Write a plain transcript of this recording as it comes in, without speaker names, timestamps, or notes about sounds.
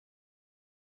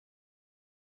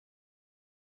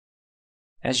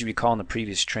As you recall in the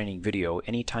previous training video,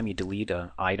 anytime you delete an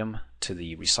item to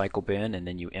the recycle bin and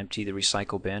then you empty the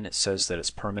recycle bin, it says that it's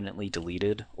permanently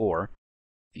deleted. Or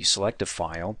if you select a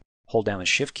file, hold down the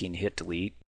Shift key and hit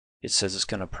delete, it says it's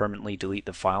going to permanently delete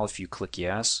the file if you click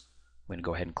yes. I'm going to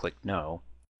go ahead and click no.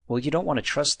 Well, you don't want to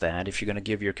trust that if you're going to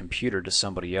give your computer to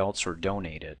somebody else or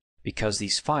donate it, because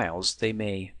these files, they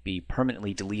may be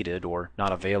permanently deleted or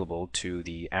not available to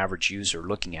the average user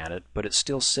looking at it, but it's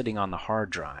still sitting on the hard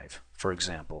drive. For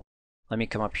example, let me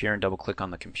come up here and double click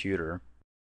on the computer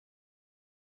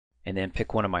and then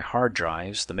pick one of my hard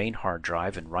drives, the main hard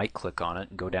drive, and right click on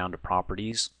it and go down to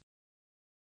Properties.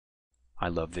 I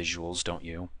love visuals, don't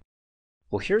you?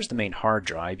 Well, here's the main hard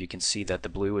drive. You can see that the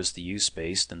blue is the use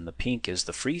space and the pink is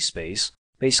the free space.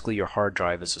 Basically, your hard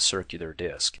drive is a circular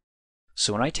disk.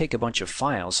 So when I take a bunch of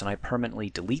files and I permanently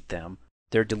delete them,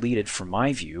 they're deleted from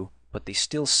my view, but they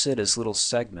still sit as little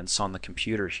segments on the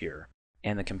computer here.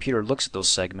 And the computer looks at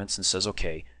those segments and says,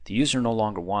 okay, the user no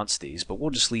longer wants these, but we'll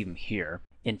just leave them here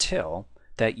until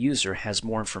that user has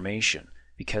more information.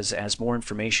 Because as more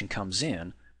information comes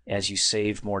in, as you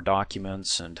save more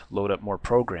documents and load up more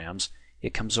programs,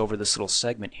 it comes over this little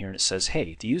segment here and it says,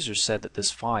 hey, the user said that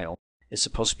this file is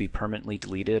supposed to be permanently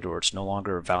deleted or it's no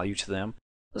longer of value to them.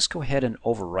 Let's go ahead and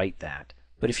overwrite that.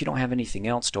 But if you don't have anything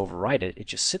else to overwrite it, it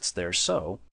just sits there.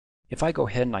 So if I go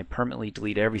ahead and I permanently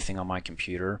delete everything on my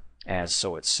computer, as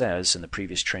so it says in the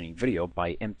previous training video,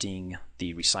 by emptying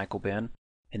the recycle bin,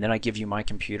 and then I give you my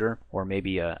computer, or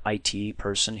maybe a IT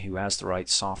person who has the right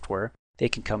software, they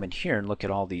can come in here and look at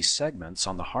all these segments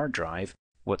on the hard drive,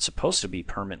 what's supposed to be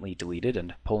permanently deleted,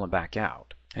 and pull them back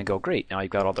out. And go, great, now you've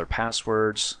got all their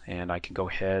passwords, and I can go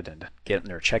ahead and get in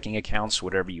their checking accounts,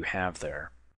 whatever you have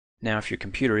there. Now if your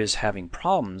computer is having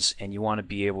problems and you want to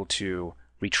be able to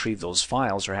retrieve those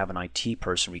files or have an IT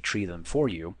person retrieve them for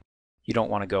you, you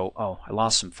don't want to go, oh, I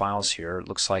lost some files here, it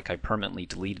looks like I permanently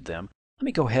deleted them. Let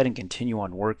me go ahead and continue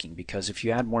on working, because if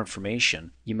you add more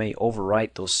information, you may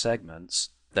overwrite those segments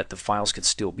that the files could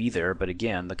still be there, but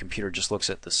again, the computer just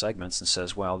looks at the segments and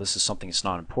says, well, this is something that's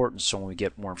not important, so when we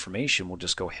get more information, we'll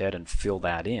just go ahead and fill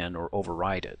that in or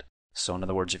overwrite it. So in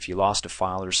other words, if you lost a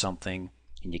file or something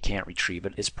and you can't retrieve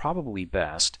it, it's probably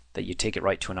best that you take it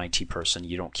right to an IT person.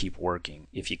 You don't keep working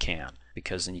if you can,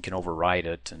 because then you can overwrite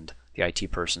it and the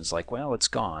IT person's like, well, it's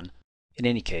gone. In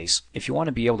any case, if you want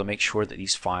to be able to make sure that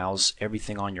these files,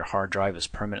 everything on your hard drive is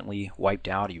permanently wiped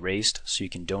out, erased, so you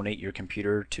can donate your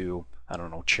computer to, I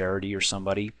don't know, charity or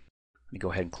somebody, let me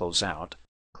go ahead and close out,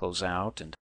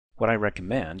 and what I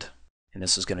recommend, and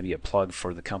this is going to be a plug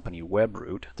for the company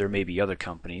WebRoot, there may be other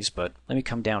companies, but let me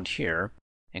come down here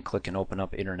and click and open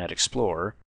up Internet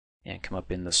Explorer and come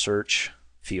up in the search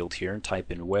field here and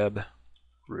type in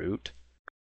WebRoot.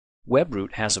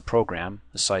 WebRoot has a program,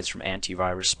 aside from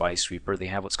Antivirus, Spy Sweeper, they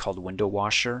have what's called Window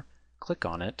Washer. Click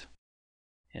on it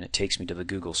and it takes me to the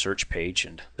Google search page,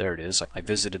 and there it is. I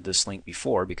visited this link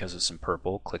before because it's in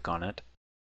purple. Click on it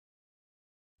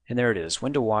and there it is.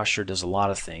 Window Washer does a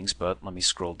lot of things, but let me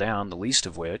scroll down, the least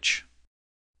of which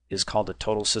is called a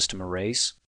Total System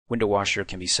Erase. Window Washer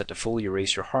can be set to fully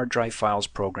erase your hard drive files,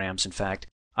 programs. In fact,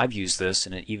 I've used this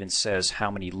and it even says how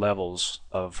many levels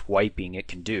of wiping it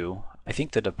can do. I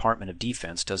think the Department of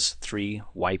Defense does 3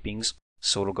 wipings,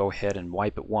 so it'll go ahead and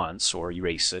wipe it once or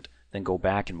erase it, then go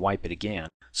back and wipe it again,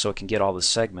 so it can get all the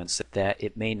segments that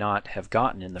it may not have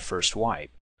gotten in the first wipe.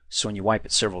 So when you wipe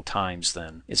it several times,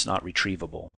 then it's not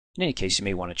retrievable. In any case, you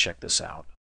may want to check this out.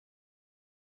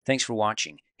 Thanks for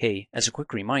watching. Hey, as a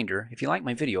quick reminder, if you like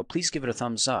my video, please give it a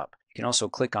thumbs up. You can also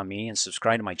click on me and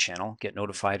subscribe to my channel, get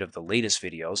notified of the latest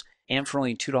videos, and for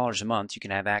only $2 a month, you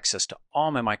can have access to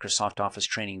all my Microsoft Office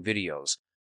training videos.